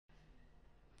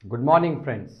Good morning,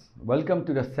 friends. Welcome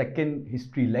to the second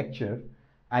history lecture.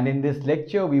 And in this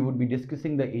lecture, we would be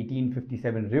discussing the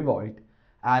 1857 revolt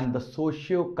and the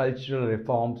socio-cultural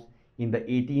reforms in the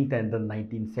 18th and the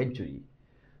 19th century.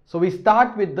 So we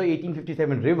start with the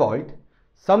 1857 revolt.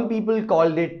 Some people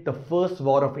called it the first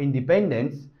war of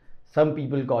independence. Some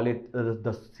people call it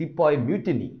the Sepoy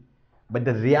mutiny. But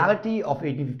the reality of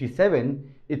 1857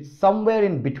 is somewhere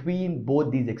in between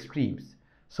both these extremes.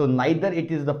 So neither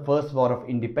it is the first war of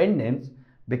independence,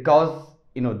 because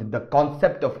the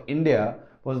concept of India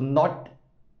was not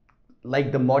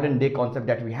like the modern day concept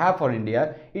that we have for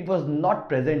India. It was not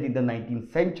present in the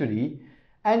 19th century,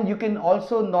 and you can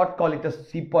also not call it a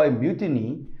Sepoy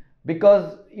mutiny,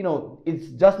 because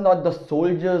it's just not the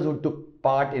soldiers who took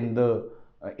part in the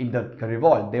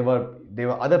revolt. There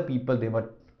were other people. They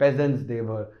were peasants, they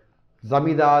were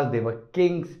zamidars, they were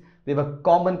kings, they were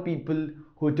common people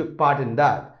who took part in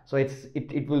that. So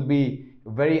it will be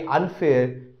very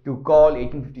unfair to call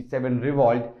 1857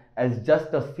 revolt as just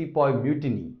a Sepoy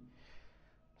mutiny.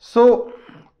 So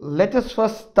let us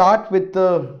first start with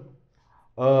the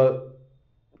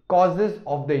causes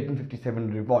of the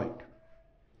 1857 revolt.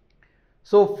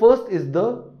 So first is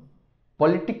the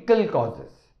political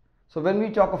causes. So when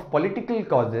we talk of political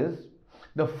causes,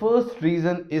 the first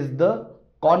reason is the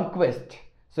conquest.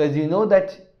 So as you know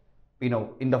that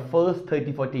in the first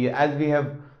 30-40 years, as we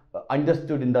have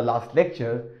understood in the last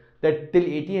lecture, that till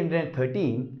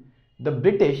 1813 the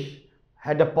British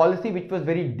had a policy which was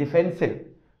very defensive,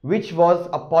 which was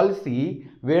a policy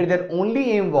where their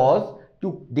only aim was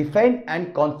to defend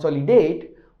and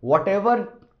consolidate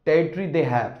whatever territory they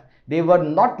have. They were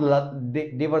not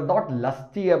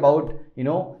lusty about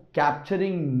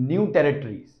capturing new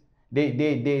territories.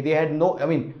 They had no,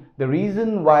 the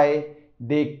reason why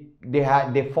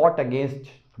they fought against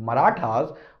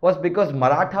Marathas was because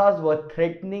Marathas were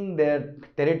threatening their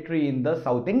territory in the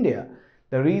South India.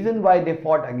 The reason why they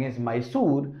fought against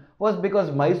Mysore was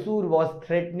because Mysore was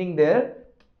threatening their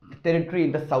territory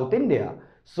in the South India.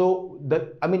 So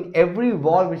every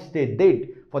war which they did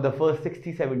for the first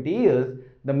 60-70 years,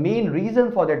 the main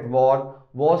reason for that war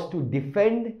was to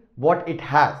defend what it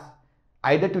has,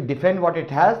 either to defend what it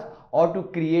has or to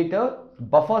create a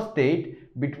buffer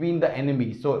state between the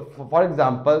enemies. So for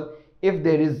example, if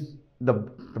there is the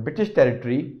British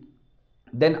territory,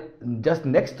 then just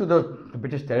next to the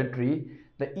British territory,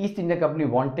 the East India Company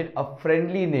wanted a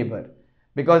friendly neighbor,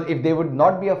 because if they would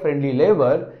not be a friendly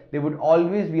neighbor, they would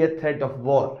always be a threat of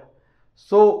war.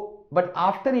 So but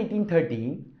after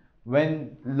 1813,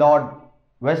 when Lord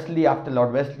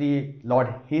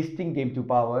Lord Hastings came to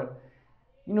power,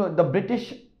 the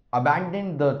British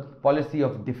abandoned the policy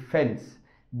of defense.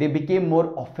 They became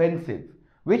more offensive,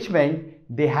 which meant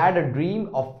they had a dream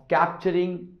of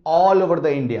capturing all over the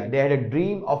India. They had a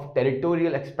dream of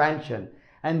territorial expansion,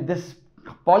 and this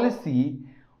policy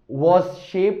was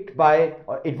shaped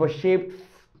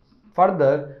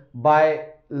further by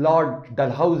Lord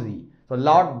Dalhousie. So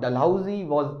Lord Dalhousie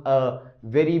was a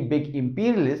very big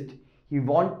imperialist. He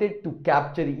wanted to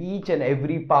capture each and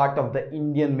every part of the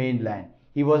Indian mainland.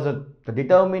 He was a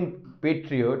determined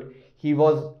patriot. He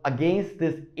was against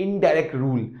this indirect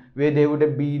rule, where there would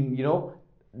have been,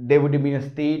 a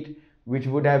state which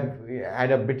would have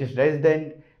had a British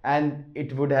resident, and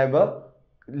it would have a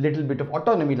little bit of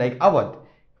autonomy like Awadh.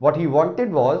 What he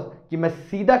wanted was कि मैं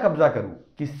सीधा कब्जा करूं,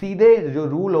 कि सीधे जो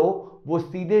rule हो वो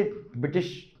सीधे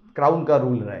ब्रिटिश क्राउन का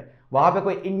रूल रहे, वहां पे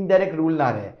कोई इनडायरेक्ट रूल ना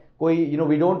रहे, कोई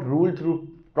we don't rule through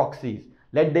proxies.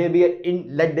 Let there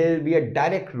be a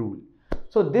direct rule.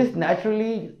 So this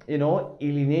naturally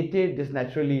alienated, this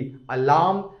naturally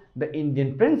alarmed the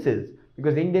Indian princes,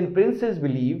 because Indian princes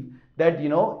believe that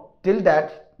till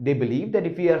that they believe that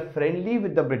if we are friendly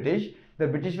with the British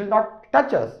will not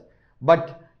touch us.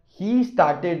 But he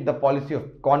started the policy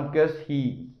of conquest.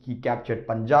 He captured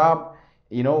Punjab,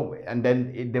 and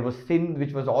then there was Sindh,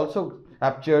 which was also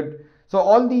captured. So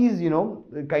all these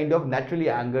kind of naturally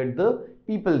angered the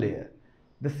people there.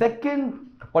 The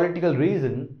second political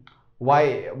reason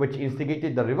which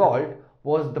instigated the revolt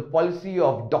was the policy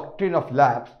of doctrine of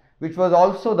lapse, which was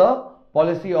also the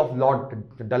policy of Lord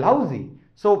Dalhousie.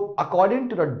 So according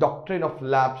to the doctrine of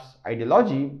lapse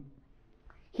ideology,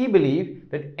 he believed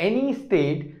that any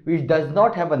state which does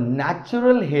not have a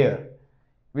natural heir,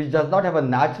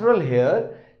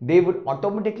 they would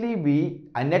automatically be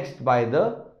annexed by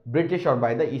the British or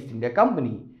by the East India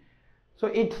Company. So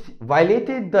it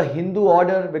violated the Hindu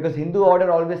order, because Hindu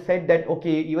order always said that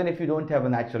okay, even if you don't have a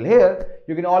natural heir,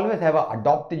 you can always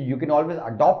adopt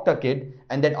a kid,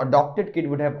 and that adopted kid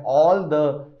would have all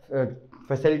the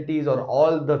facilities or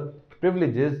all the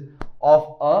privileges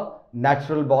of a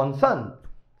natural born son.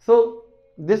 So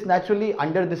this naturally,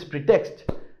 under this pretext,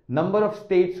 number of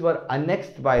states were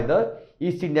annexed by the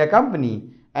East India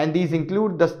Company, and these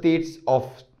include the states of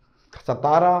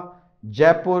Satara,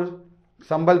 Jaipur,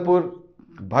 Sambalpur,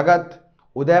 Bhagat,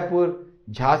 Udaipur,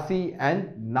 Jhansi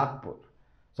and Nagpur.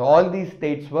 So all these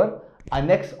states were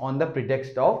annexed on the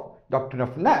pretext of doctrine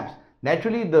of lapse.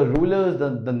 Naturally, the rulers,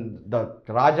 the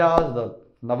Rajas, the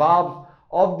Nawabs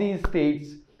of these states,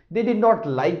 they did not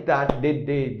like that. They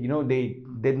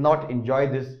did not enjoy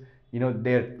this,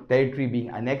 their territory being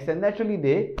annexed, and naturally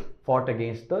they fought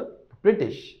against the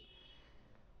British.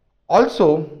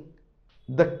 Also,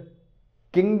 the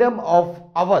kingdom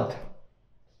of Awadh,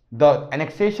 the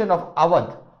annexation of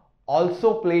Awadh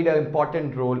also played an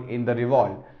important role in the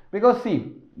revolt, because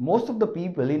see, most of the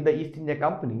people in the East India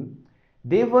Company,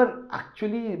 they were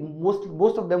actually,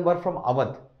 most of them were from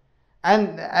Awadh,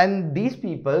 and these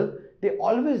people, they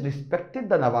always respected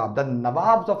the Nawab. The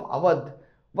Nawabs of Awadh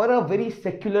were a very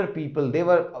secular people. They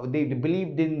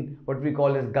believed in what we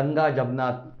call as Ganga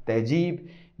Jamna Tehzeeb.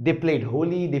 They played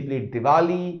Holi, they played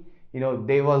Diwali.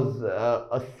 There was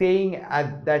a saying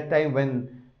at that time when,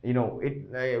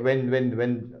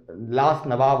 when last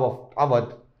Nawab of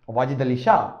Awadh, Wajid Ali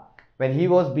Shah, when he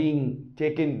was being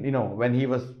taken, when he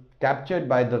was captured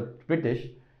by the British,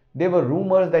 there were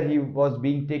rumors that he was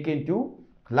being taken to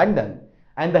London,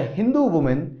 and the Hindu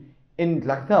women in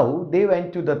Lucknow, they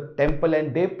went to the temple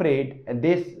and they prayed, and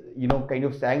they kind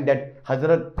of sang that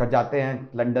Hazrat Kajate hain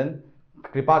London,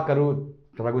 Kripa Karu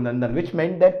Raghunandan, which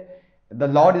meant that the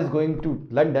Lord is going to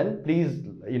London, please,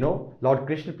 Lord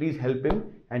Krishna, please help him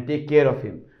and take care of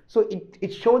him. So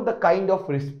it showed the kind of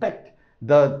respect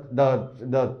the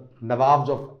Nawabs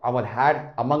of Awadh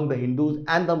had among the Hindus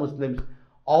and the Muslims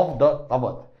of the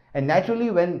Awadh. And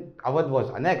naturally, when Awadh was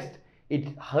annexed,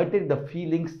 it hurted the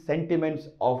feelings, sentiments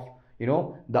of,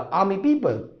 the army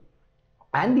people.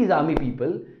 And these army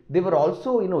people, they were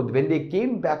also, when they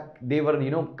came back, they were,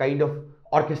 kind of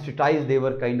orchestratized, they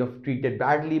were kind of treated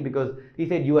badly, because he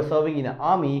said, you are serving in an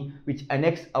army which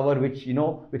annexed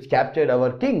which captured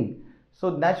our king. So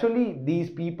naturally, these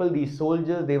people, these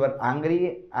soldiers, they were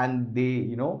angry, and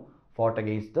they, fought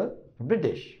against the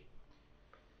British.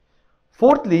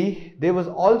 Fourthly, there was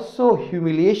also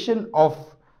humiliation of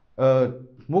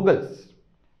Mughals.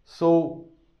 So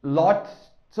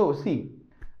see,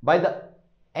 by the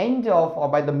end of, or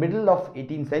by the middle of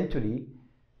 18th century,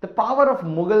 the power of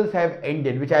Mughals have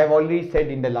ended, which I have already said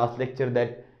in the last lecture,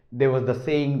 that there was the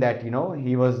saying that,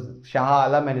 he was Shah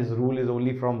Alam and his rule is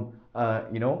only from,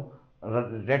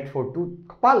 Red Fort to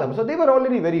Palam. So they were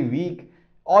already very weak.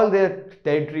 All their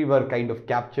territory were kind of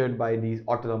captured by these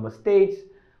autonomous states,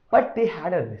 but they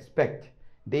had a respect.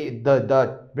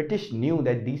 The British knew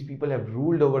that these people have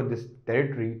ruled over this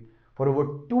territory for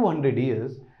over 200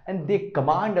 years, and they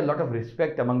command a lot of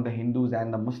respect among the Hindus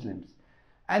and the Muslims.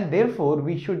 And therefore,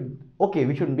 we should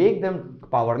make them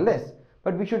powerless,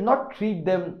 but we should not treat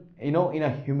them, in a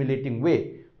humiliating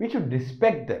way. We should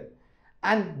respect them.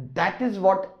 And that is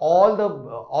what all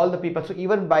the people, so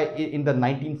even in the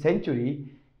 19th century,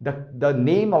 the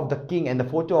name of the king and the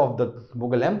photo of the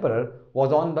Mughal emperor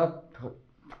was on the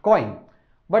coin.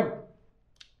 But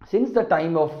since the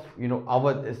time of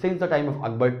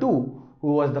Akbar II,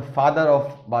 who was the father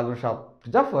of Bahadur Shah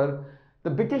Jafar, the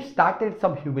British started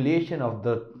some humiliation of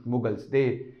the Mughals.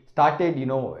 They started,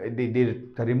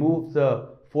 they removed the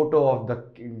photo of the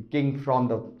king from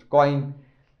the coin.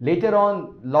 Later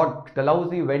on, Lord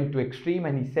Dalhousie went to extreme,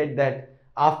 and he said that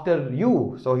after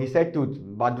you, so he said to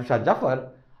Bahadur Shah Jafar,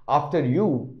 after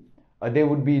you, there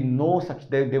would be no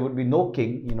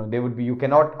king, you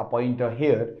cannot appoint a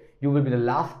heir, you will be the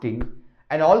last king,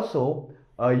 and also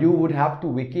you would have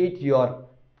to vacate your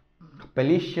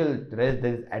palatial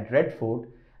residence at Red Fort,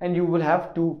 and you will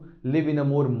have to live in a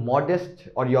more modest,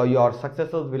 or your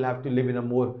successors will have to live in a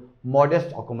more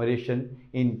modest accommodation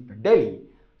in Delhi.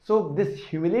 So this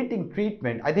humiliating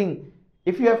treatment, I think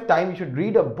if you have time, you should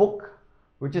read a book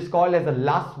which is called as The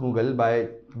Last Mughal by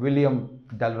William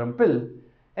Dalrymple,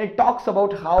 and it talks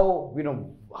about how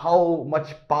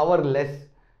much powerless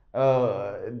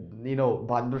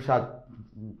Bahadur Shah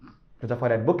Jafar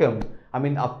had become. I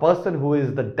mean, a person who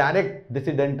is the direct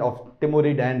descendant of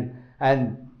Timurid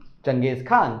and Genghis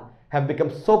Khan have become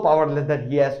so powerless that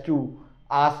he has to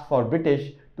ask for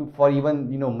British for even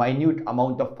minute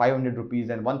amount of 500 rupees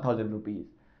and 1000 rupees.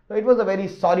 So it was a very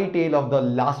sorry tale of the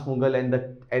last Mughal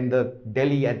and the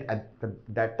Delhi at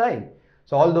that time.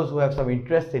 So all those who have some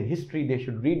interest in history, they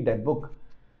should read that book.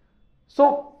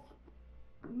 So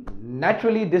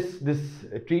naturally, this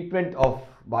treatment of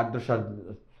Bahadur Shah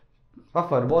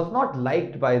Jafar was not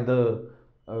liked by the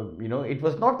it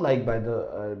was not liked by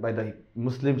the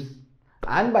Muslims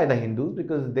and by the Hindus,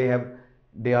 because they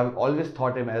have always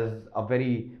thought him as a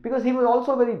very, because he was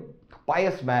also a very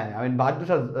pious man. I mean, Bahadur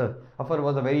Shah Zafar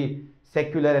was a very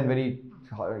secular and very,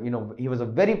 he was a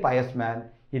very pious man.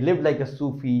 He lived like a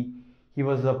Sufi. He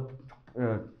was a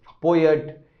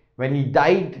poet. When he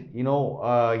died, he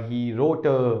wrote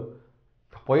a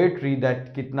poetry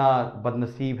that kitna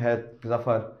badnaseeb hai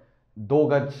Zafar, do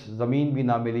gaj zameen bhi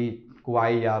na mili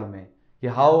kuai yaar mein.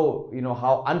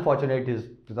 How unfortunate is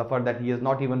Zafar that he has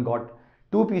not even got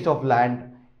two piece of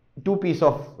land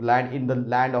in the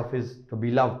land of his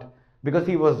beloved, because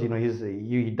he was,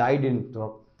 he died in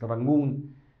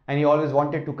Rangoon, and he always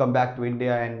wanted to come back to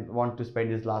India and want to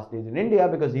spend his last days in India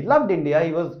because he loved India.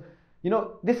 He was,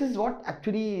 this is what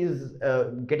actually is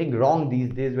getting wrong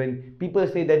these days, when people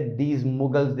say that these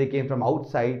Mughals, they came from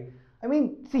outside. I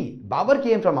mean, see, Babur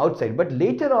came from outside, but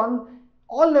later on,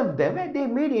 all of them, they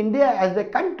made India as their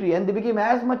country, and they became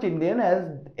as much Indian as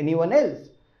anyone else.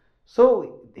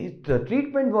 So the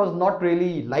treatment was not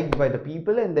really liked by the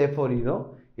people, and therefore,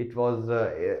 it was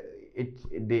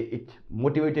it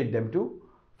motivated them to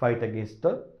fight against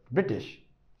the British.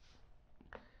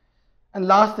 And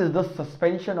last is the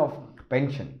suspension of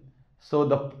pension. So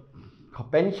the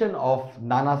pension of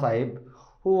Nana Sahib,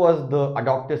 who was the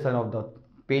adopted son of the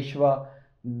Peshwa,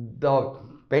 the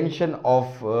pension of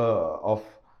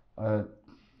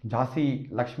Jhansi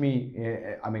Lakshmi,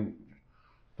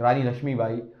 Rani Lakshmi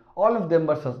Bai, all of them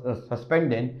were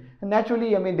suspended, and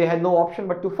naturally, they had no option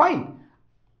but to fight.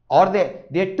 Or they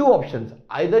had two options,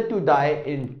 either to die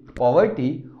in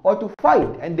poverty or to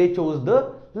fight, and they chose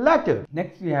the latter.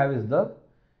 Next we have is the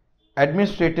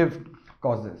administrative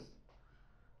causes.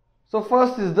 So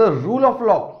first is the rule of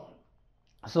law.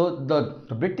 So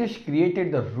the British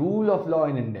created the rule of law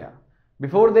in India.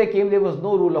 Before they came, there was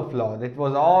no rule of law. It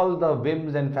was all the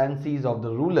whims and fancies of the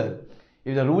ruler.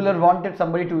 If the ruler wanted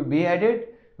somebody to be beheaded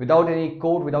without any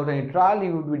court, without any trial, he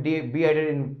would be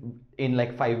beheaded in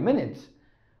like 5 minutes.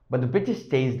 But the British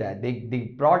changed that.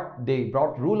 They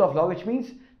brought rule of law, which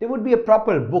means there would be a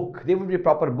proper book. There would be a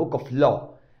proper book of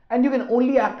law, and you can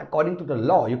only act according to the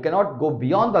law. You cannot go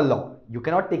beyond the law. You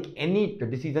cannot take any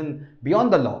decision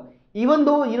beyond the law, even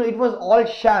though it was all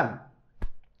sham,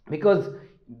 because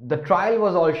the trial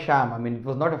was all sham. It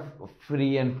was not a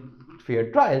free and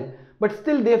fair trial, but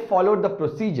still they followed the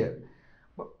procedure.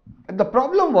 But the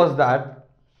problem was that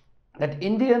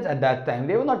Indians at that time,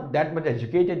 they were not that much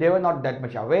educated, they were not that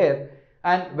much aware,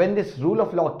 and when this rule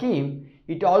of law came,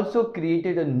 it also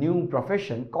created a new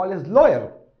profession called as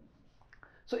lawyer.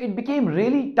 So it became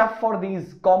really tough for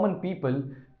these common people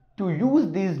to use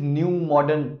this new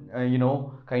modern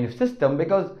kind of system,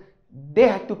 because they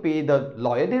had to pay the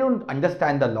lawyer. They don't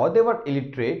understand the law, they were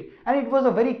illiterate, and it was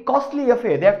a very costly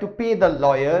affair. They have to pay the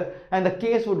lawyer, and the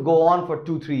case would go on for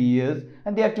 2-3 years,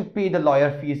 and they have to pay the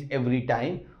lawyer fees every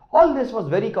time. All this was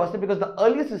very costly, because the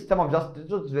earlier system of justice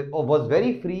was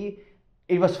very free.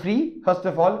 It was free, first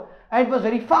of all, and it was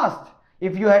very fast.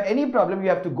 If you had any problem, you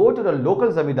have to go to the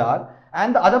local zamindar,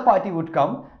 and the other party would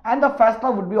come, and the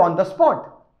faisla would be on the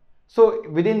spot. So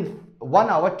within 1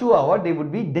 hour, 2 hours, they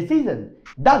would be decision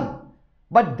done.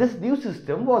 But this new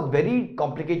system was very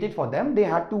complicated for them. They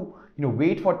had to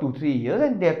wait for 2-3 years,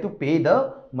 and they have to pay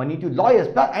the money to lawyers,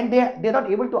 and they're not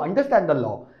able to understand the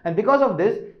law, and because of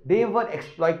this they were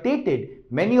exploited.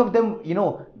 Many of them,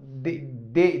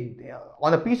 they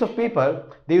on a piece of paper,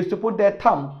 they used to put their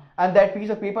thumb, and that piece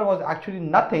of paper was actually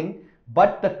nothing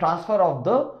but the transfer of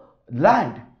the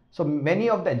land. So many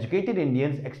of the educated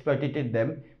Indians exploited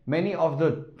them, many of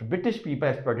the British people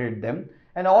exploited them,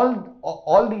 and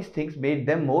all these things made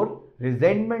them more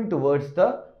resentment towards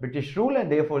the British rule,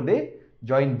 and therefore they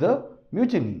joined the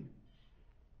mutiny.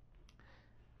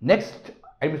 Next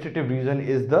administrative reason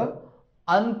is the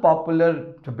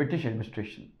unpopular British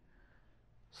administration.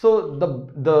 So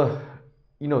the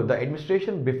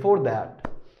administration before that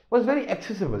was very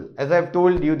accessible. As I have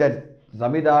told you that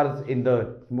zamindars in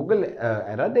the Mughal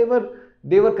era,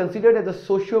 they were considered as the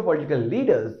socio-political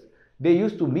leaders. They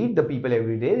used to meet the people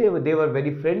every day. They were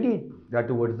very friendly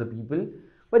towards the people.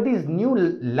 But these new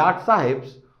Lat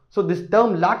Sahibs, so this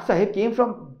term Lat Sahib came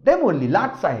from them only,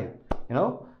 Lat Sahib,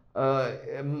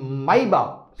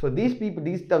 Maiba. So these people,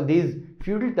 these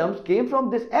feudal terms came from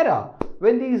this era,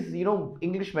 when these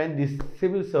Englishmen, these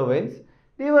civil servants,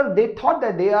 they thought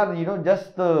that they are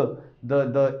just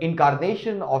the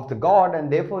incarnation of the god,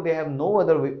 and therefore they have no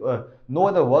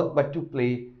other work but to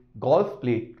play golf,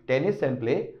 play tennis, and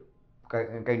play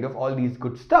kind of all these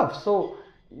good stuff. So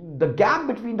the gap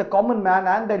between the common man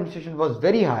and the administration was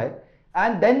very high,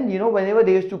 And then, you know, whenever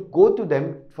they used to go to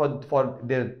them for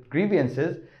their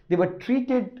grievances, they were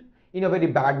treated in a very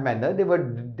bad manner.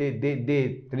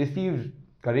 They received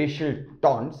racial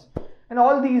taunts, and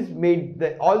all these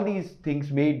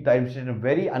things made the administration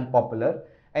very unpopular,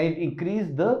 and it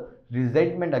increased the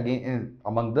resentment again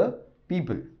among the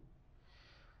people.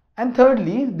 And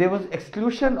thirdly, there was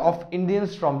exclusion of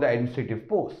Indians from the administrative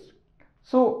posts.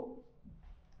 So,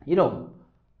 you know,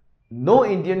 no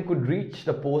Indian could reach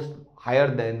the post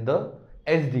higher than the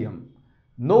SDM.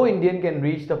 No Indian can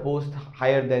reach the post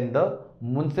higher than the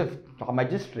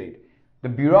magistrate. The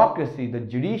bureaucracy, the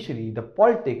judiciary, the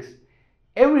politics,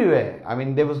 everywhere. I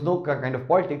mean, there was no kind of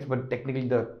politics, but technically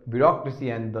the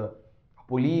bureaucracy and the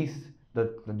police,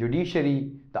 the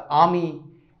judiciary, the army,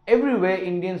 everywhere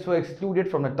Indians were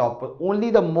excluded from the top. Only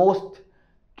the most,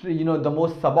 you know, the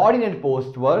most subordinate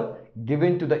posts were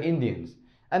given to the Indians.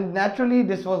 And naturally,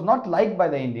 this was not liked by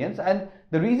the Indians. And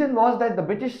the reason was that the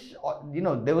British, you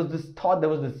know, there was this thought, there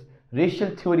was this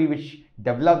racial theory which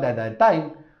developed at that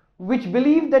time, which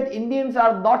believed that Indians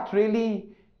are not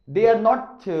really, they are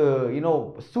not, you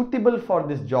know, suitable for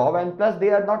this job, and plus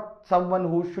they are not someone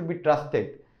who should be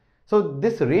trusted. So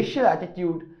this racial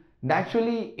attitude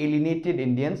naturally alienated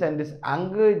Indians, and this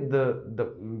angered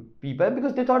the people,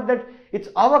 because they thought that it's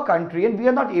our country and we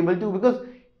are not able to, because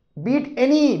be it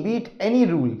any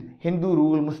rule, Hindu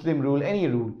rule, Muslim rule, any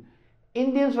rule,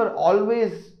 Indians were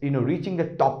always, you know, reaching the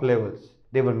top levels.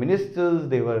 They were ministers,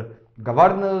 they were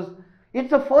governors. It's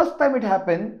the first time it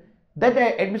happened that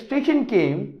an administration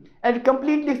came and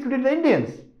completely excluded the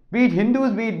Indians, be it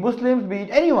Hindus, be it Muslims, be it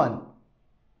anyone.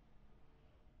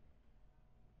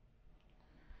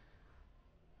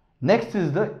 Next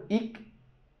is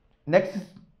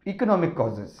economic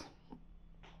causes.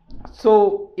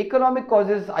 So economic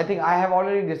causes, I think I have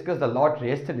already discussed a lot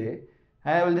yesterday,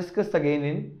 and I will discuss again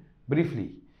in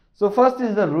briefly. So first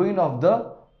is the ruin of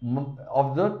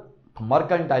the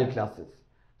mercantile classes.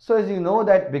 So as you know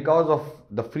that because of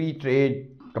the free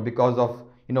trade, because of,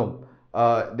 you know,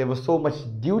 there was so much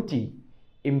duty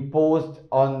imposed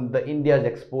on the India's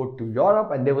export to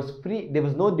Europe, and there was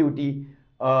no duty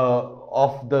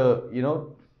of the, you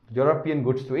know, European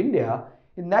goods to India.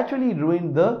 It naturally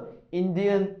ruined the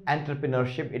Indian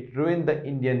entrepreneurship, it ruined the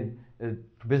Indian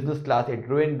business class, it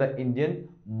ruined the Indian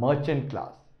merchant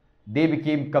class. They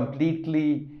became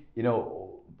completely, you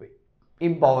know,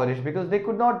 impoverished, because they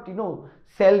could not, you know,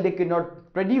 sell, they could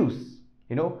not produce.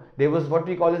 You know, there was what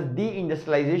we call as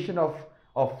deindustrialization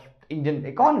of Indian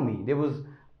economy. There was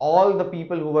all the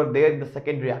people who were there in the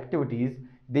secondary activities,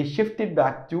 they shifted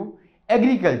back to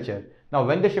agriculture. Now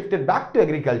when they shifted back to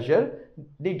agriculture,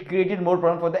 it created more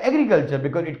problem for the agriculture,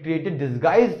 because it created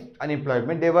disguised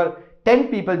unemployment. There were 10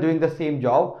 people doing the same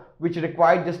job which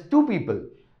required just 2 people.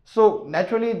 So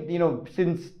naturally, you know,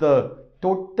 since the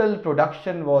total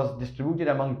production was distributed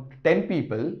among 10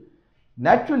 people,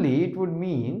 naturally it would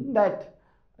mean that,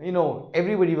 you know,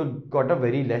 everybody would got a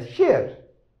very less share,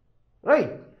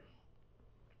 right?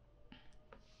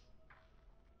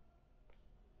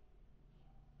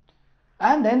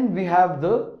 And then we have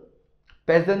the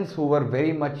peasants who were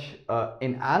very much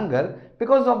in anger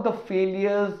because of the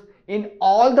failures in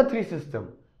all the 3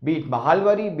 systems, be it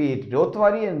Mahalwari, be it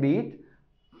Rotwari, and be it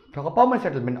permanent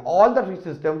settlement. All the 3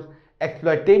 systems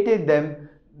exploited them.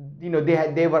 You know,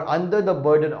 they were under the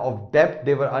burden of debt,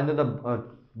 they were under the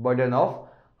burden of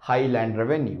high land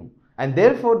revenue, and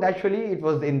therefore naturally it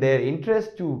was in their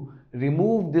interest to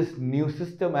remove this new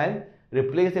system and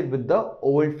replace it with the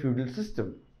old feudal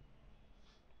system.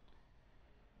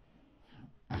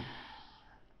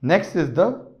 Next is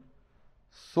the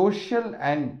social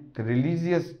and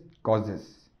religious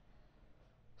causes.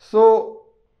 So,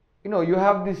 you know, you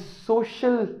have these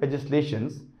social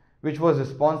legislations which was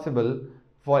responsible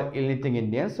for alienating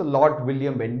Indians. So Lord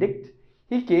William Benedict,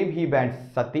 he came, he banned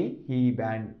sati, he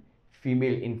banned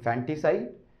female infanticide,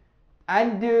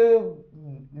 and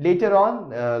later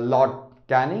on Lord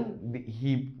Canning,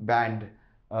 he banned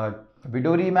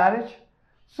widow remarriage.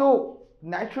 So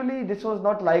naturally this was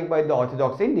not liked by the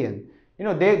Orthodox Indian. You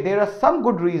know, there are some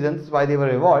good reasons why they were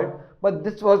revolt, but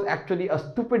this was actually a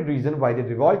stupid reason why they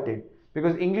revolted,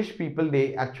 because English people,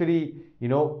 they actually, you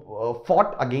know,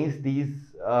 fought against these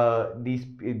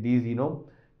you know,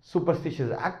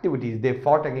 superstitious activities. They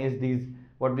fought against these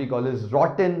what we call as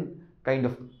rotten kind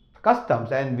of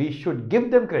customs, and we should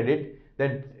give them credit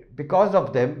that because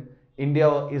of them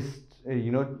India is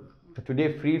you know,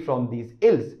 today free from these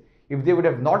ills. If they would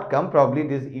have not come, probably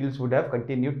these ills would have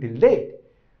continued till date.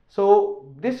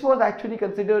 So this was actually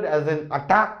considered as an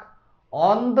attack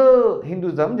on the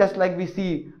Hinduism, just like we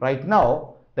see right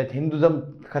now that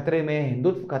Hinduism khatre mein hai,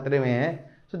 Hindutva khatre mein hai.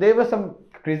 So there were some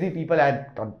crazy people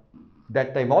at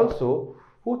that time also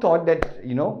who thought that,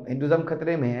 you know, Hinduism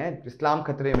khatre mein hai, Islam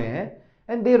khatre mein hai,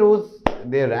 and they rose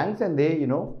their ranks and they, you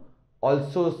know,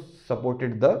 also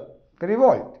supported the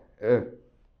revolt.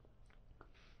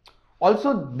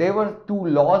 Also, there were two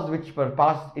laws which were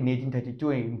passed in 1832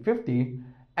 and 1850,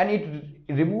 and it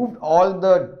removed all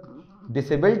the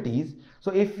disabilities.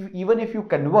 So, even if you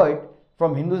convert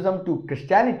from Hinduism to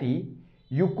Christianity,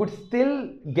 you could still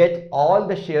get all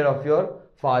the share of your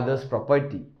father's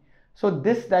property. So,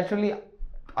 this naturally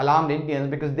alarmed Indians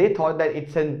because they thought that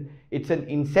it's an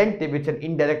incentive, it's an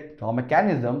indirect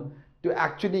mechanism to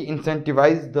actually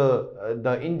incentivize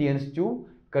the Indians to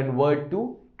convert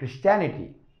to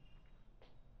Christianity.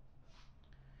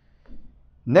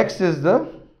 Next is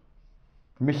the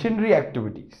missionary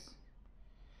activities.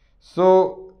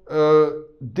 So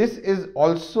this is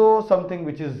also something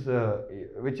which is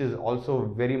also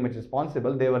very much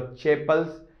responsible. There were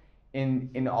chapels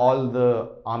in all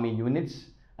the army units,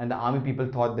 and the army people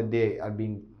thought that they are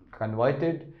being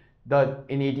converted.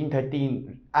 In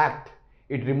 1813 Act,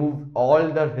 it removed all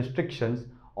the restrictions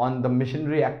on the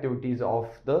missionary activities of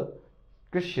the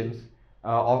Christians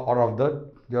or of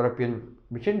the European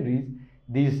missionaries.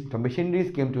 These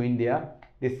missionaries came to India,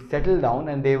 they settled down,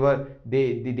 and they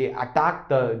attacked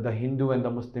the Hindu and the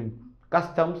Muslim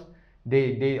customs.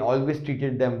 They always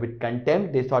treated them with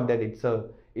contempt. They thought that it's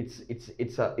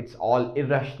all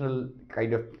irrational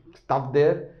kind of stuff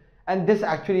there, and this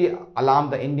actually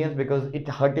alarmed the Indians because it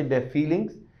hurted their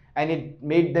feelings, and it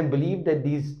made them believe that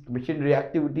these missionary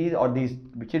activities or these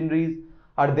missionaries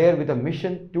are there with a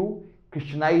mission to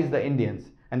Christianize the Indians,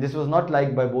 and this was not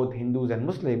liked by both Hindus and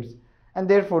Muslims, and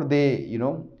therefore they, you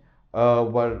know,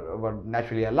 were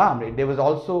naturally alarmed. There was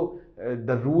also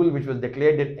the rule which was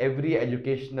declared that every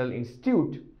educational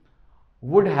institute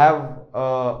would have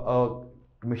a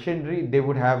missionary. They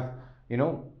would have, you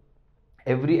know,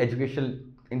 every educational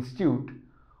institute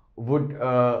would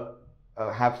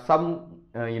have some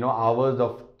you know, hours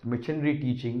of missionary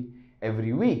teaching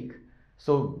every week.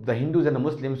 So the Hindus and the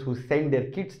Muslims who send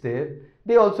their kids there,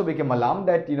 they also became alarmed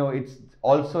that, you know, it's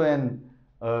also an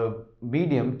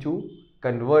medium to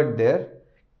convert their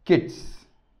kids.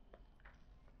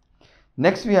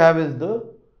 Next we have is the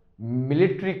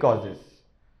military causes.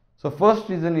 So first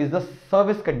reason is the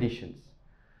service conditions.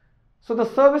 So the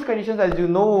service conditions, as you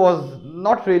know, was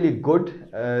not really good.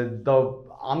 The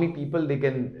army people, they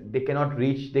cannot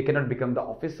become the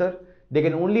officer. They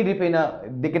can only remain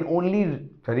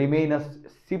a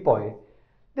sepoy.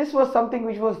 This was something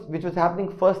which was happening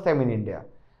first time in India.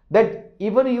 That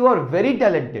even you are very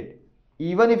talented,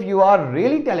 even if you are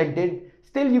really talented,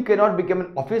 still you cannot become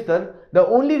an officer. The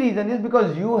only reason is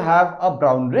because you have a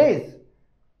brown race.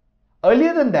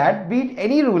 Earlier than that, be it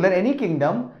any ruler, any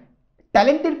kingdom,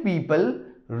 talented people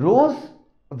rose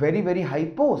very, very high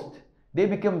post. They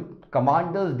become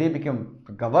commanders, they become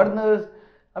governors,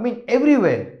 I mean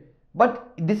everywhere.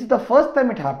 But this is the first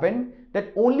time it happened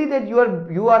that only that you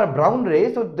are a brown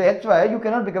race, so that's why you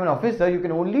cannot become an officer, you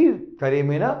can only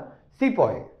remain a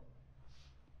sepoy.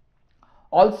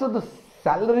 Also the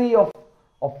salary of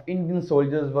Indian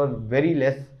soldiers were very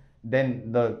less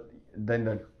than the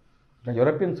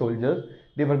European soldiers.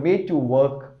 They were made to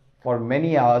work for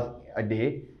many hours a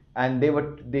day, and they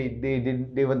were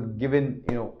given,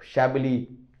 you know, shabbily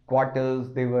quarters.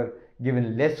 They were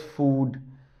given less food,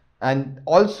 and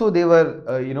also they were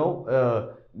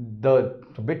the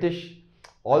British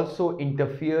also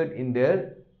interfered in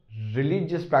their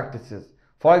religious practices.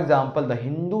 For example, the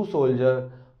Hindu soldier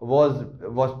was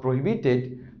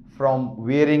prohibited from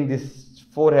wearing this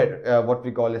forehead, what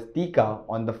we call as tika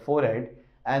on the forehead,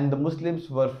 and the Muslims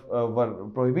were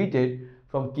prohibited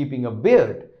from keeping a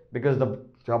beard, because the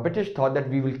British thought that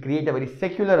we will create a very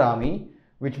secular army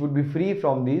which would be free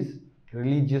from these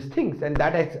religious things, and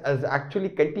that has actually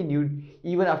continued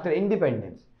even after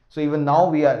independence. So even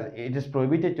now it is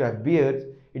prohibited to have beards,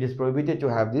 it is prohibited to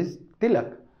have this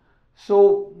tilak.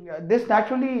 So this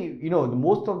naturally, you know,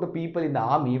 most of the people in the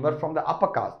army were from the upper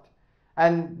caste,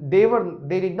 and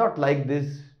they did not like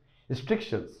these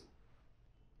restrictions.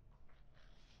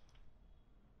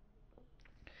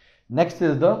 Next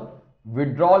is the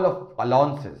withdrawal of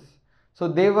allowances. So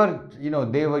they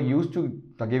were used to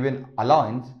give an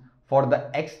allowance for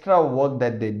the extra work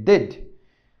that they did,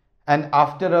 and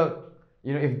after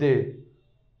if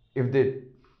they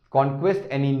conquest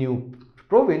any new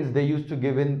province, they used to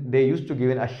give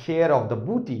in a share of the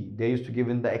booty. They used to give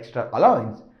in the extra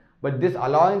allowance, but this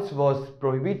allowance was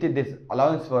prohibited. This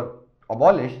allowance were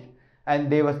abolished, and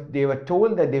they were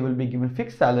told that they will be given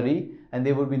fixed salary and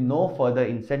there would be no further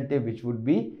incentive which would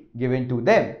be given to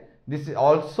them. this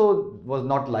also was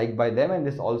not liked by them, and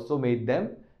this also made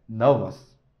them nervous.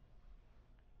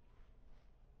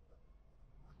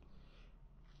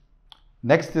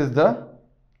 Next is the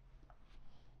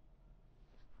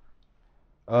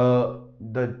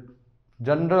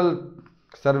General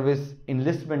Service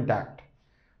Enlistment Act.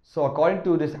 So according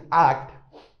to this act,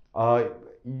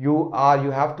 you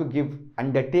have to give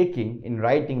undertaking in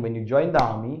writing when you join the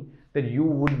army that you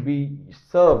would be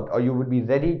served, or you would be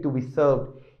ready to be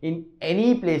served in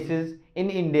any places in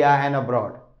India and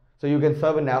abroad. So you can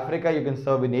serve in Africa, you can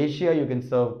serve in Asia, you can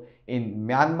serve in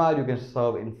Myanmar, you can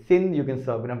serve in Sindh, you can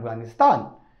serve in Afghanistan.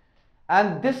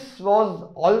 And this was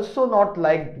also not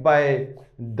liked by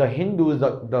the Hindus,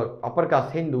 the upper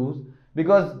caste Hindus,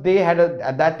 because they had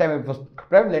at that time it was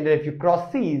prevalent that if you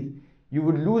cross seas, you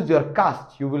would lose your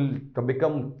caste, you will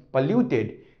become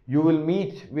polluted, you will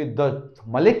meet with the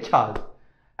Malichas.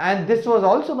 And this was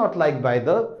also not liked by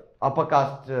the upper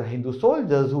caste Hindu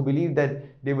soldiers, who believed that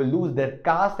they will lose their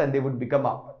caste and they would become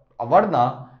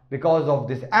Avarna because of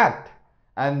this act.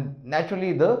 And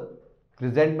naturally the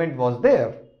resentment was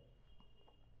there.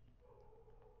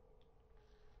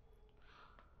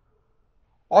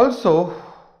 Also,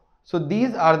 so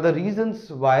these are the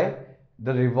reasons why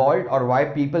the revolt, or why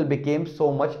people became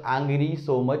so much angry,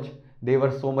 they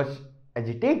were so much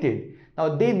agitated.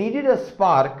 Now they needed a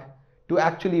spark to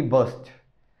actually burst,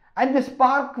 and the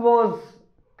spark was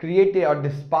created, or the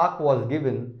spark was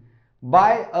given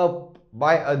by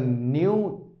a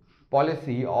new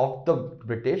policy of the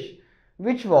British,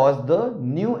 which was the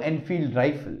New Enfield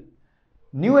rifle.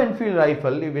 New Enfield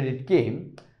rifle, when it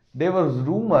came, there was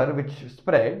rumor which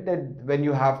spread that when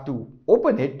you have to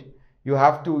open it, you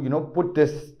have to put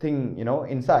this thing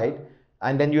inside,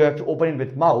 and then you have to open it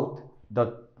with mouth,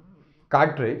 the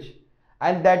cartridge,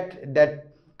 and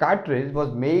that cartridge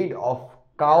was made of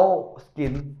cow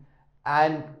skin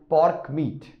and pork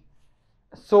meat.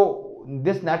 So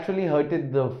this naturally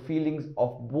hurted the feelings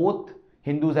of both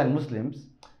Hindus and Muslims,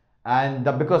 and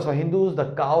because for Hindus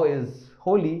the cow is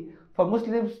holy, for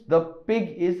Muslims the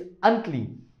pig is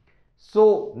unclean.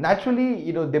 So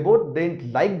naturally, they both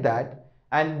didn't like that,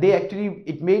 and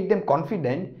it made them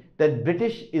confident that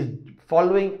British is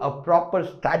following a proper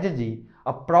strategy,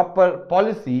 a proper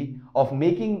policy of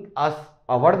making us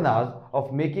Avarnas,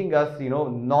 of making us,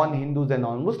 non-Hindus and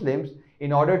non-Muslims,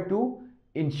 in order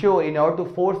to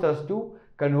force us to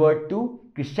convert to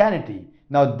Christianity.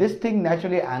 Now this thing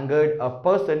naturally angered a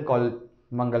person called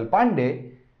Mangal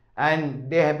Pandey, and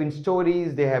there have been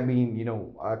stories, there have been,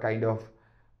 kind of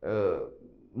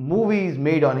movies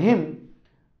made on him.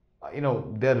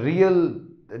 The real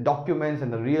documents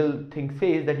and the real thing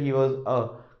says that he was a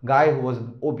guy who was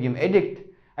an opium addict,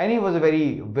 and he was a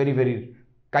very, very, very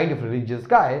kind of religious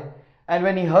guy. And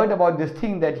when he heard about this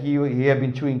thing that he had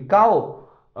been chewing cow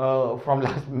from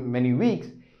last many weeks,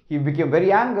 he became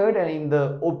very angered, and in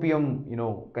the opium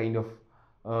kind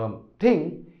of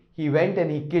thing, he went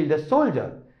and he killed a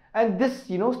soldier, and this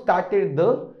started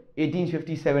the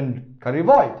 1857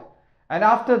 revolt. And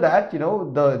after that,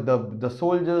 the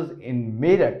soldiers in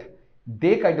Meerut,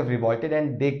 they kind of revolted,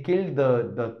 and they killed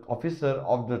the officer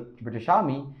of the British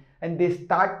Army, and they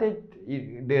started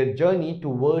their journey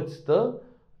towards the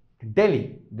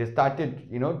Delhi. They started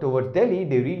towards Delhi.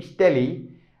 They reached Delhi,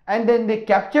 and then they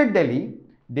captured Delhi.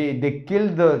 They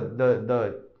killed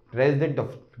the resident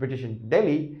of British in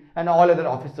Delhi, and all other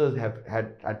officers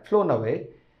had flown away.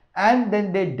 And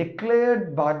then they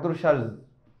declared Bahadur Shah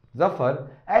Zafar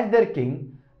as their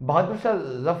king. Bahadur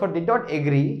Shah Zafar did not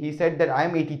agree. He said that I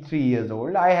am 83 years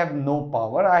old, I have no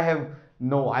power,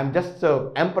 I'm just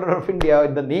Emperor of India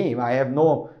in the name. I have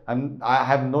no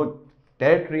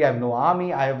territory, I have no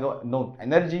army, I have no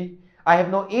energy, I have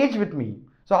no age with me.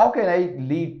 So how can I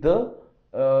lead the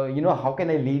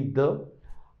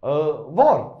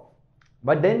war?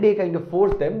 But then they kind of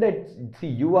forced them that, see,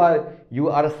 you are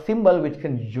a symbol which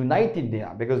can unite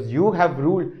India, because you have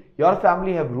ruled, your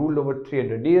family have ruled over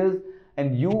 300 years,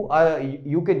 and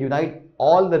you can unite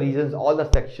all the regions, all the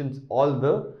sections,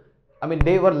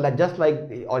 they were just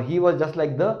like, or he was just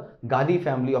like the Gandhi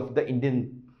family of the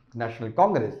Indian National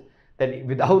Congress, that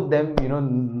without them,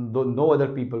 no other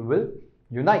people will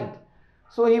unite.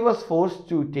 So he was forced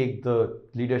to take the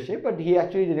leadership, but he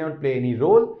actually did not play any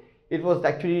role. It was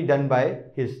actually done by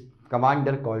his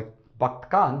commander called Bakht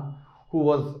Khan, who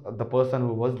was the person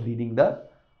who was leading the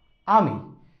army.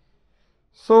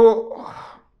 So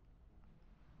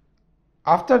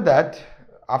after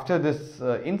this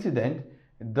incident,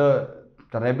 the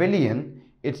rebellion,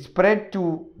 it spread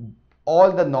to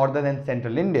all the northern and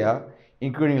central India,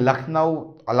 including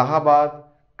Lucknow, Allahabad,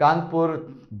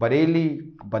 Kanpur,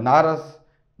 Bareilly, Banaras,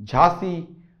 Jhansi,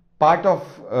 part of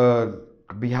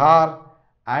Bihar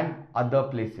and other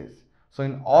places. So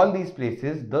in all these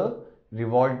places the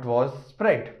revolt was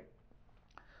spread.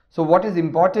 So what is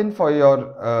important for your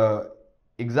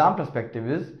exam perspective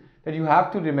is that you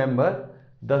have to remember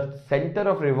the center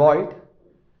of revolt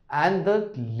and the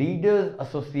leaders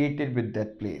associated with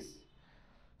that place.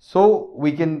 So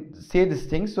we can say this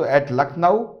thing. So at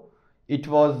Lucknow, it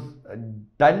was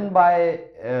done by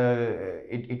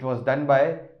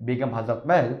Begum Hazrat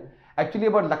Mahal. Actually,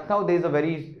 about Lucknow, there is a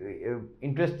very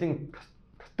interesting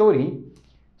story.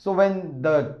 So when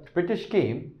the British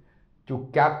came to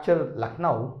capture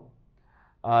Lucknow,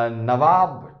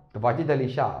 Nawab Wajid Ali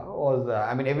Shah was,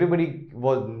 everybody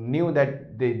knew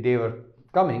that they were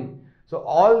coming. So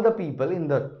all the people in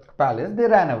the palace, they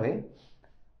ran away.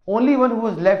 Only one who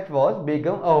was left was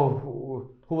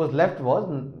who was left was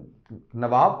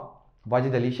Nawab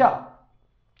Wajid Ali Shah.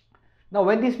 Now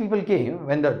when these people came,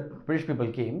 when the British people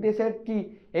came, they said,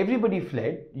 Ki, everybody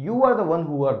fled, you are the one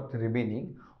who are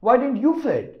remaining, why didn't you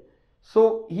fled?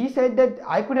 So he said that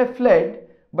I could have fled,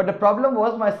 but the problem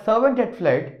was my servant had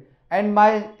fled and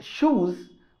my shoes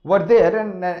were there,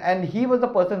 and he was the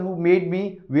person who made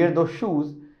me wear those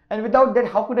shoes, and without that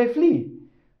how could I flee?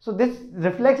 So this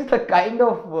reflects the kind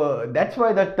of that's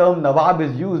why the term Nawab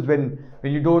is used when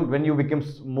you become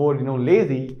more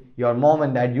lazy. Your mom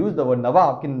and dad use the word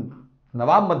Nawab.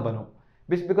 Nawab mat bano,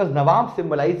 because Nawab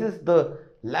symbolizes the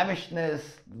lavishness,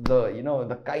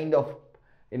 the kind of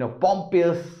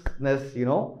pompousness,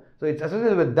 so it's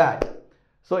associated with that.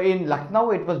 So in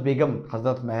Lucknow it was Begum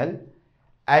Hazrat Mahal.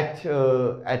 At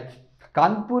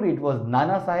Kanpur it was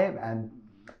Nana Sahib and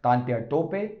Tantia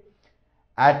Tope.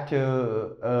 At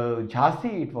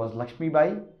Jhansi it was Lakshmi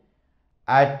Bai.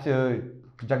 At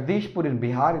Jagdishpur in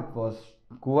Bihar it was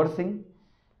Kuwar Singh.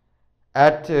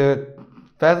 At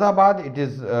Faizabad it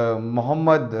is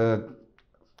Muhammad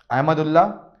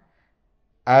Ahmadullah.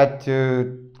 At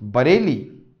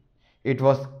Bareilly it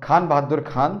was Khan Bahadur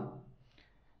Khan.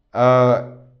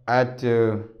 At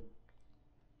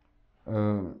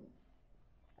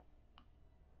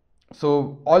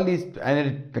so all these, and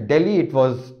at Delhi it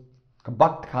was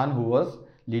Bakht Khan who was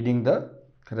leading the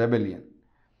rebellion.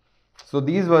 So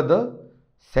these were the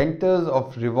centers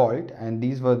of revolt and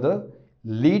these were the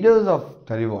leaders of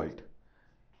the revolt.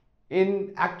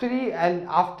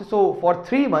 So for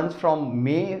 3 months,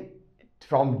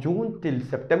 from June till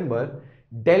September,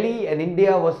 Delhi and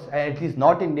India was, at least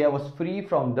North India, was free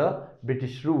from the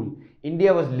British rule.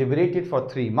 India was liberated for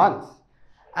 3 months.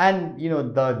 And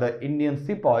the Indian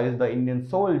sepoys, the Indian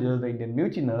soldiers, the Indian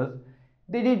mutineers,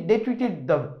 they treated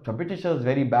the Britishers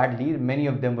very badly. Many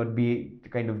of them were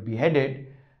kind of beheaded.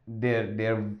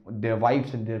 Their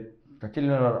wives and their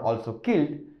children were also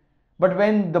killed. But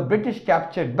when the British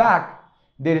captured back,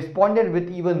 they responded with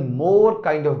even more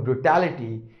kind of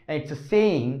brutality. And it's a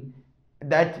saying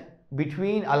that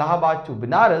between Allahabad to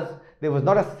Benares, there was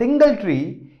not a single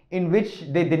tree in which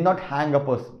they did not hang a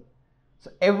person.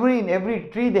 So in every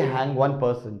tree they hang one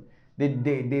person.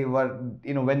 They were,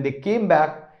 when they came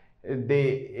back,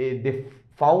 they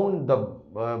found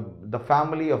the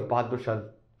family of Bahadur Shah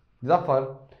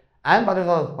Zafar and Bahadur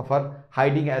Shah Zafar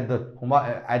hiding at the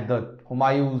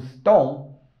Humayun's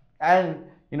tomb, and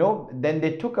then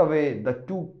they took away the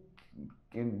two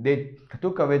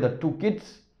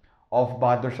kids of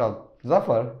Bahadur Shah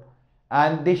Zafar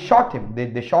and they shot him.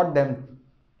 They shot them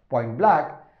point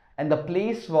blank, and the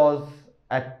place was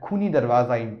at Khuni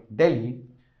Darwaza in Delhi.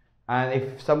 And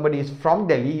if somebody is from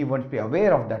Delhi, he won't be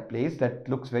aware of that place. That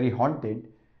looks very haunted.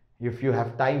 If you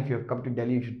have time, if you have come to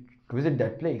Delhi, you should visit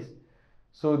that place.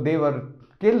 So they were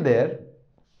killed there,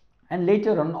 and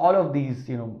later on, all of these,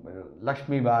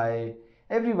 Lakshmi Bai,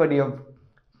 everybody of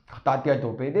Tatia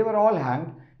Tope, they were all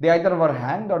hanged. They either were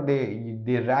hanged or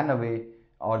they ran away,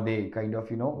 or they kind of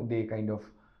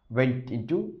went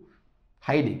into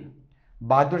hiding.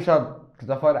 Bahadur Shah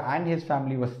Zafar and his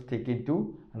family was taken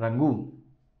to Rangoon.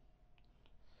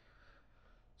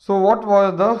 So what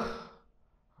were the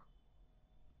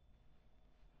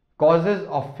causes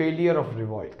of failure of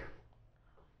revolt?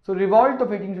 So revolt of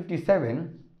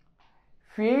 1857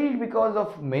 failed because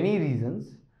of many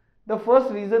reasons. The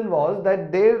first reason was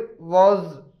that there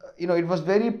was, it was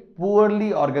very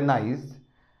poorly organized,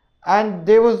 and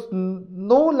there was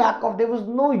no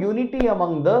unity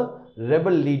among the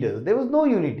rebel leaders. There was no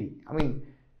unity.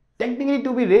 Technically,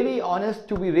 to be really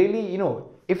honest,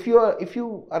 if you are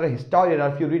a historian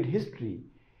or if you read history,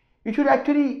 you should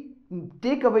actually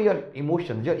take away your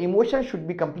emotions. Your emotions should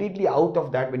be completely out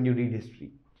of that when you read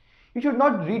history. You should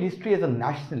not read history as a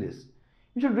nationalist.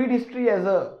 You should read history as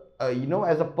a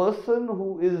person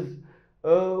who is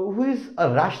a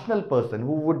rational person,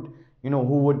 who would who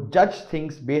would judge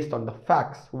things based on the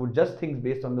facts, who would judge things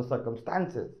based on the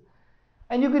circumstances.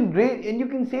 And you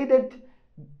can say that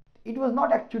it was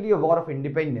not actually a war of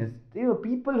independence.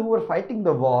 People who were fighting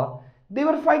the war, they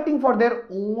were fighting for their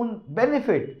own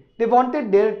benefit. They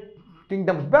wanted their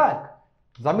kingdoms back.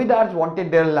 Zamindars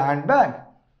wanted their land back.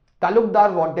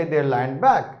 Talukdars wanted their land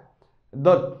back.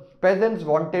 The peasants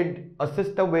wanted a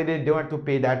system where they don't have to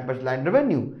pay that much land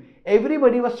revenue.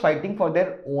 Everybody was fighting for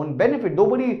their own benefit.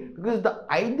 Because the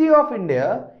idea of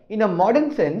India in a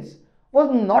modern sense was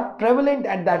not prevalent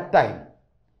at that time.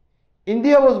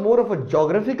 India was more of a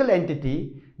geographical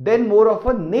entity than more of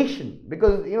a nation,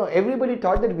 because everybody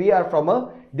thought that we are from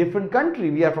a different country.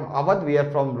 We are from Awadh, we are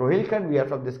from Rohilkhand, we are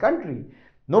from this country.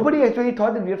 Nobody actually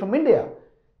thought that we are from India.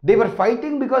 They were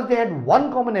fighting because they had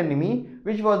one common enemy,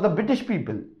 which was the British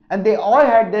people, and they all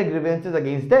had their grievances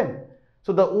against them.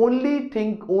 So the only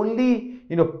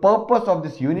purpose of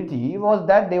this unity was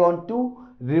that they want to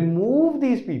remove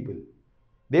these people.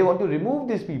 They want to remove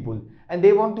these people, and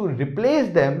they want to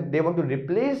replace them. They want to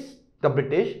replace the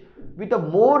British with a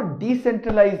more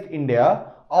decentralized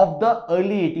India of the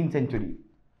early 18th century.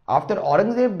 After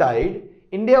Aurangzeb died,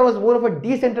 India was more of a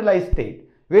decentralized state,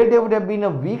 where there would have been a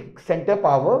weak center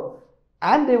power,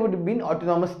 and there would have been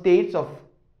autonomous states of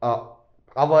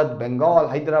Awadh, Bengal,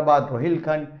 Hyderabad,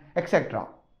 Rohilkhand, etc.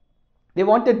 They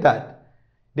wanted that.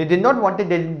 They did not want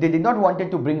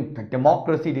it to bring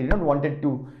democracy. They did not wanted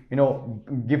to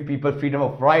give people freedom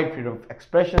of right, freedom of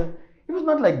expression. It was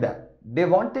not like that. They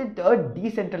wanted a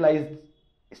decentralized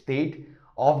state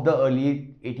of the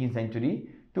early 18th century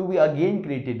to be again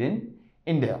created in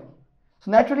India.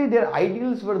 So naturally their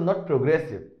ideals were not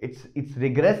progressive. It's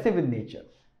regressive in nature.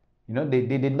 They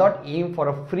did not aim for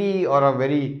a free or a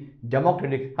very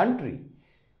democratic country.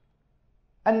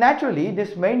 And naturally,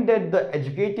 this meant that the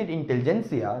educated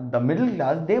intelligentsia, the middle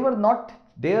class, they were not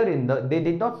there they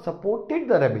did not supported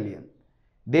the rebellion.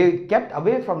 They kept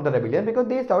away from the rebellion because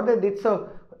they thought that it's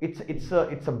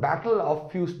a battle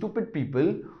of few stupid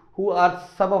people who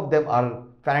some of them are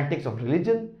fanatics of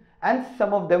religion, and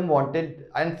some of them are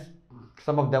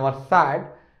sad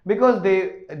because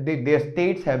their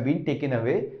states have been taken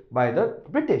away by the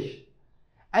British.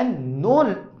 And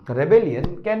no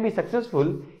rebellion can be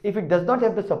successful if it does not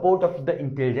have the support of the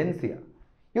intelligentsia.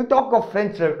 You talk of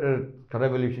French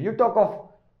Revolution, you talk of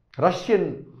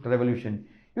Russian Revolution,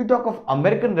 you talk of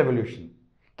American Revolution.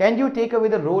 Can you take away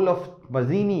the role of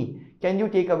Mazzini? Can you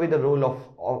take away the role of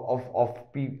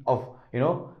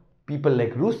people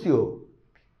like Rousseau?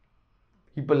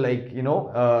 People like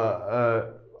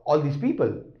all these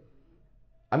people.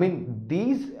 I mean,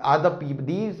 these are the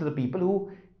people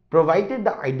who provided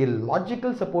the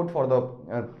ideological support for the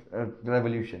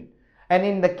revolution. And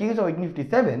in the case of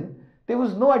 1857, there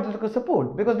was no ideological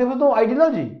support because there was no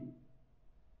ideology.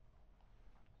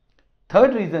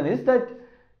 Third reason is that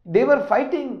they were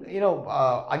fighting,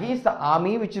 against the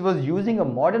army which was using a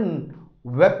modern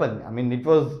weapon. I mean, it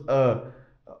was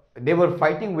they were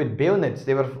fighting with bayonets.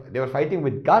 They were fighting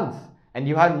with guns, and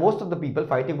you had most of the people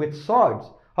fighting with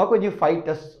swords. How could you fight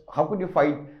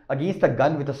against a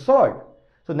gun with a sword?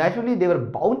 So naturally they were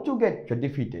bound to get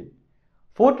defeated.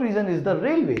 Fourth reason is the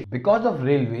railways. Because of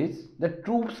railways, the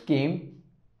troops came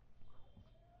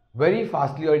very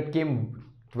fastly, or it came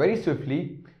very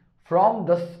swiftly from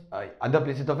the other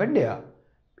places of India.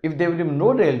 If there would have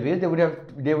no railways, they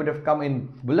would have come in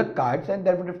bullock carts, and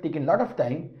that would have taken a lot of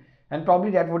time, and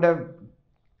probably that would have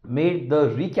made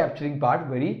the recapturing part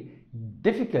very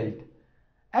difficult.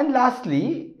 And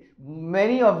lastly,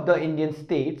 many of the Indian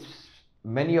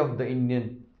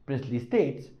princely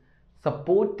states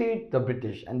supported the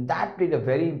British, and that played a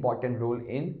very important role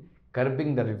in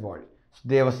curbing the revolt. So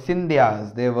there were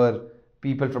Scindias, there were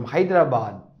people from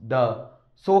Hyderabad, the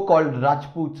so-called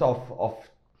Rajputs of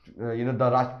the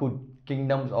Rajput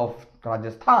kingdoms of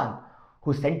Rajasthan,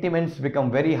 whose sentiments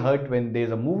become very hurt when there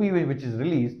is a movie which is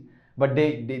released, but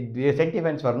their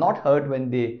sentiments were not hurt when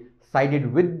they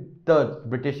sided with the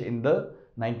British in the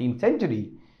 19th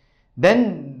century.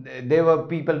 Then there were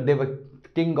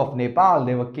king of Nepal,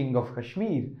 they were king of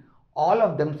Kashmir. All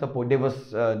of them there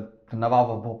was Nawab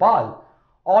of Bhopal.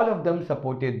 All of them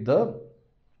supported the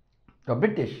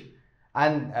British,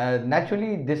 and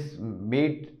naturally this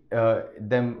made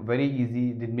them very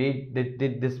easy.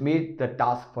 This made the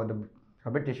task for the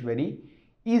British very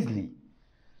easily.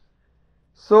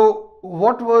 So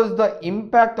what was the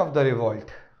impact of the revolt?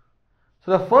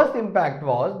 So the first impact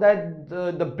was that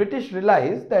the British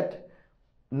realized that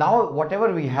now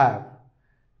whatever we have,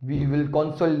 we will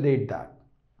consolidate that,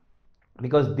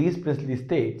 because these princely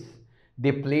states,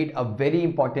 they played a very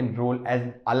important role as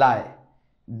an ally.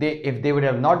 If they would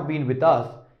have not been with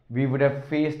us, we would have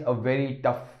faced a very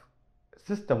tough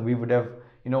system. We would have,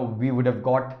 we would have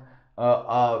got,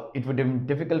 it would have been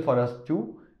difficult for us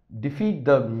to defeat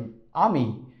the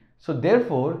army. So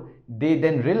therefore, they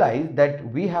then realized that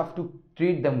we have to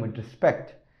treat them with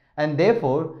respect, and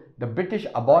therefore the British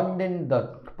abandoned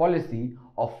the policy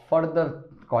of further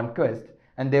conquest,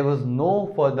 and there was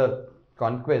no further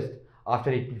conquest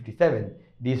after 1857.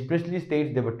 These princely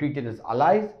states, they were treated as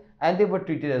allies, and they were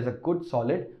treated as a good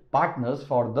solid partners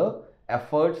for the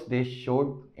efforts they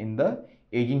showed in the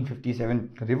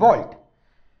 1857 revolt.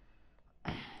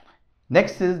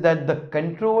 Next is that the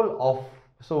control of,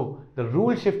 so the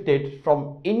rule shifted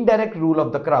from indirect rule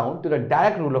of the crown to the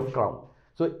direct rule of crown.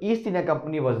 So East India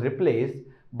Company was replaced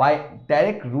by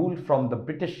direct rule from the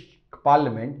British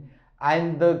Parliament,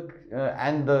 and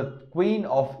the Queen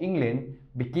of England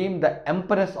became the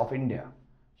Empress of India.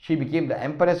 She became the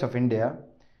Empress of India,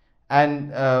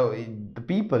 and the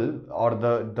people, or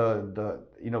the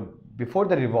before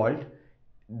the revolt,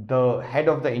 the head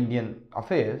of the Indian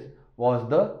affairs was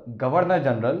the Governor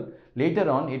General. Later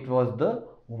on, it was the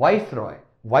Viceroy.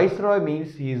 Viceroy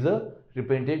means he is a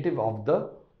representative of the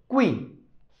Queen.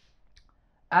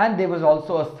 And there was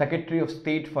also a Secretary of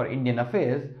State for Indian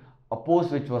Affairs, a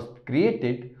post which was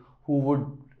created, who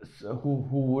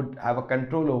would have a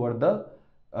control over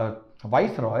the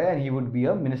Viceroy, and he would be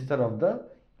a minister of the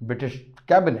British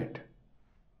cabinet.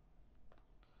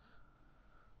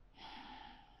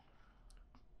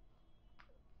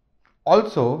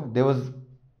 Also, there was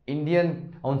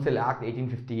Indian Council Act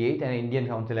 1858 and Indian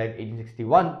Council Act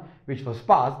 1861, which was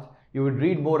passed. You would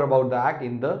read more about the act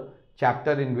in the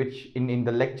chapter in which, in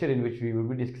the lecture in which we will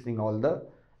be discussing all the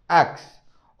acts.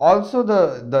 Also,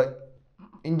 the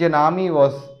Indian Army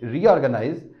was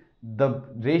reorganized. The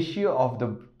ratio of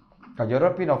the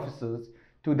European officers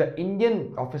to the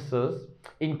Indian officers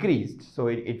increased. So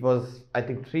it was, I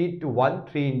think, 3 to 1,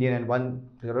 3 Indian and 1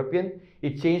 European.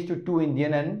 It changed to 2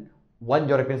 Indian and 1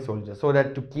 European soldier, so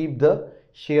that to keep the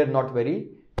share not very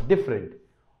different.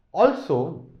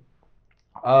 Also,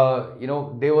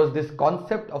 there was this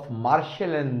concept of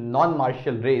martial and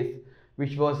non-martial race,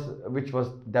 which was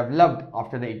developed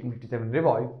after the 1857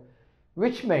 revolt,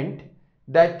 which meant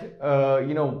that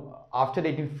after the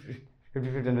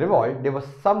 1857 revolt, there were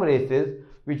some races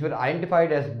which were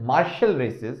identified as martial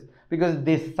races because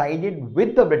they sided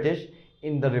with the British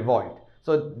in the revolt.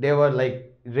 So there were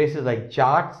like races like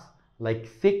Jats, like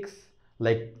Sikhs,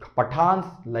 like Pathans,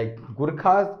 like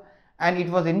Gurkhas, and it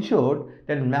was ensured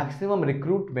that maximum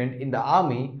recruitment in the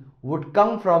army would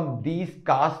come from these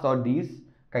castes or these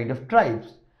kind of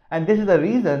tribes. And this is the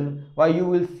reason why you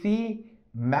will see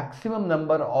maximum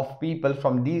number of people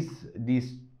from these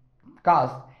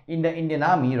castes in the Indian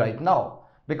army right now,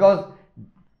 because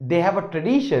they have a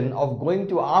tradition of going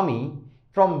to army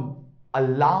from a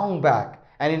long back.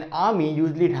 And in army,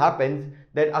 usually it happens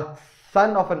that a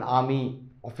son of an army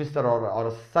officer or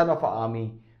a son of an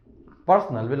army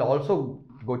personnel will also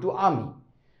go to army.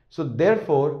 So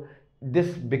therefore,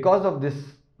 because of this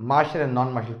martial and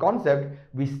non-martial concept,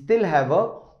 we still have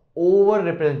a over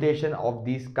representation of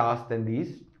these castes and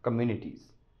these communities.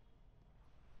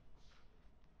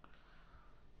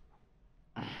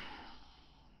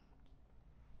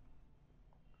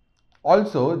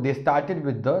 Also, they started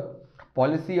with the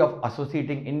policy of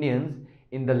associating Indians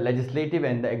in the legislative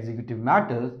and the executive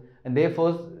matters, and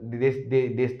therefore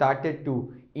they started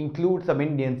to include some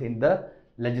Indians in the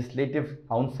legislative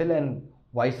council and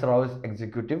Viceroy's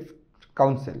executive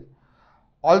council.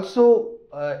 Also,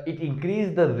 it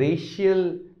increased the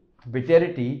racial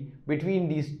vitality between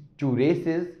these two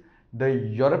races. The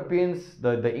Europeans,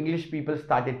 the English people,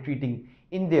 started treating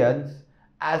Indians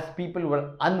as people who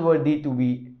were unworthy to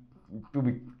be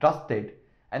trusted,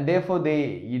 and therefore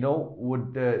they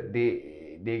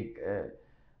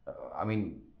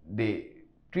they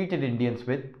treated Indians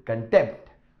with contempt.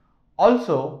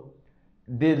 Also,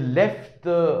 they left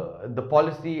the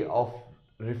policy of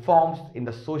reforms in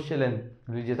the social and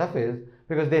religious affairs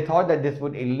because they thought that this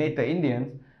would alienate the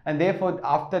Indians, and therefore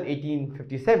after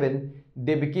 1857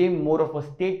 they became more of a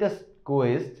status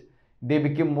quoist. They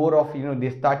became more of, they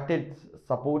started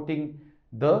supporting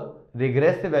the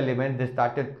regressive element, they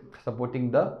started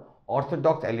supporting the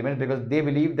orthodox element, because they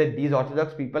believe that these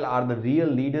orthodox people are the real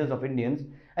leaders of Indians,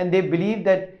 and they believe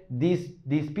that these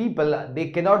people, they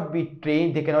cannot be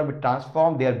trained, they cannot be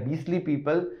transformed, they are beastly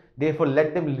people. Therefore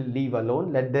let them leave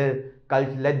alone, let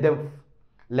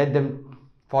them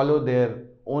follow their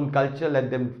own culture, let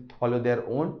them follow their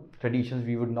own traditions,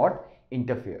 we would not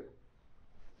interfere.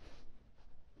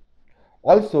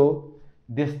 Also,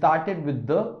 they started with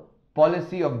the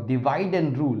policy of divide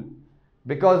and rule,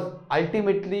 because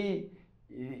ultimately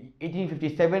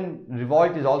 1857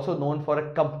 revolt is also known for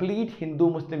a complete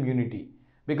Hindu-Muslim unity,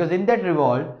 because in that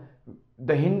revolt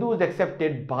the Hindus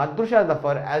accepted Bahadur Shah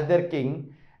Zafar as their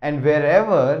king, and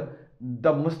wherever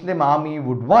the Muslim army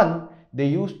would win, they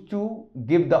used to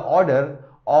give the order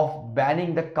of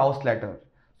banning the cow slaughter.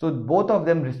 So both of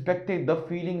them respected the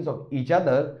feelings of each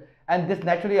other, and this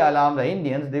naturally alarmed the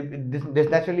Indians. This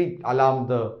naturally alarmed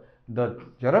the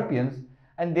Europeans,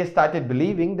 and they started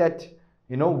believing that,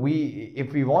 you know,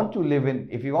 if we want to live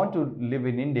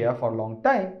in India for a long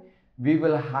time, we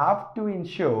will have to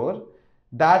ensure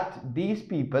that these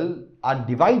people are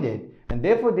divided, and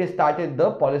therefore they started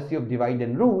the policy of divide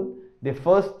and rule. They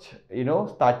first,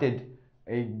 started,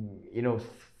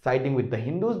 siding with the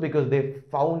Hindus, because they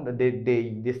found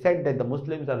they said that the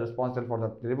Muslims are responsible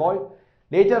for the revolt.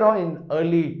 Later on, in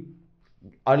early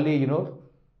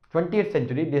 20th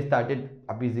century, they started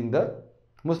appeasing the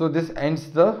Muslims. So this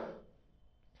ends the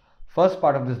first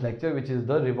part of this lecture, which is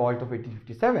the revolt of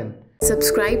 1857.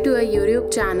 Subscribe to our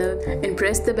YouTube channel and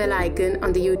press the bell icon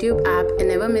on the YouTube app and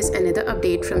never miss another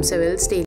update from Civil's Daily.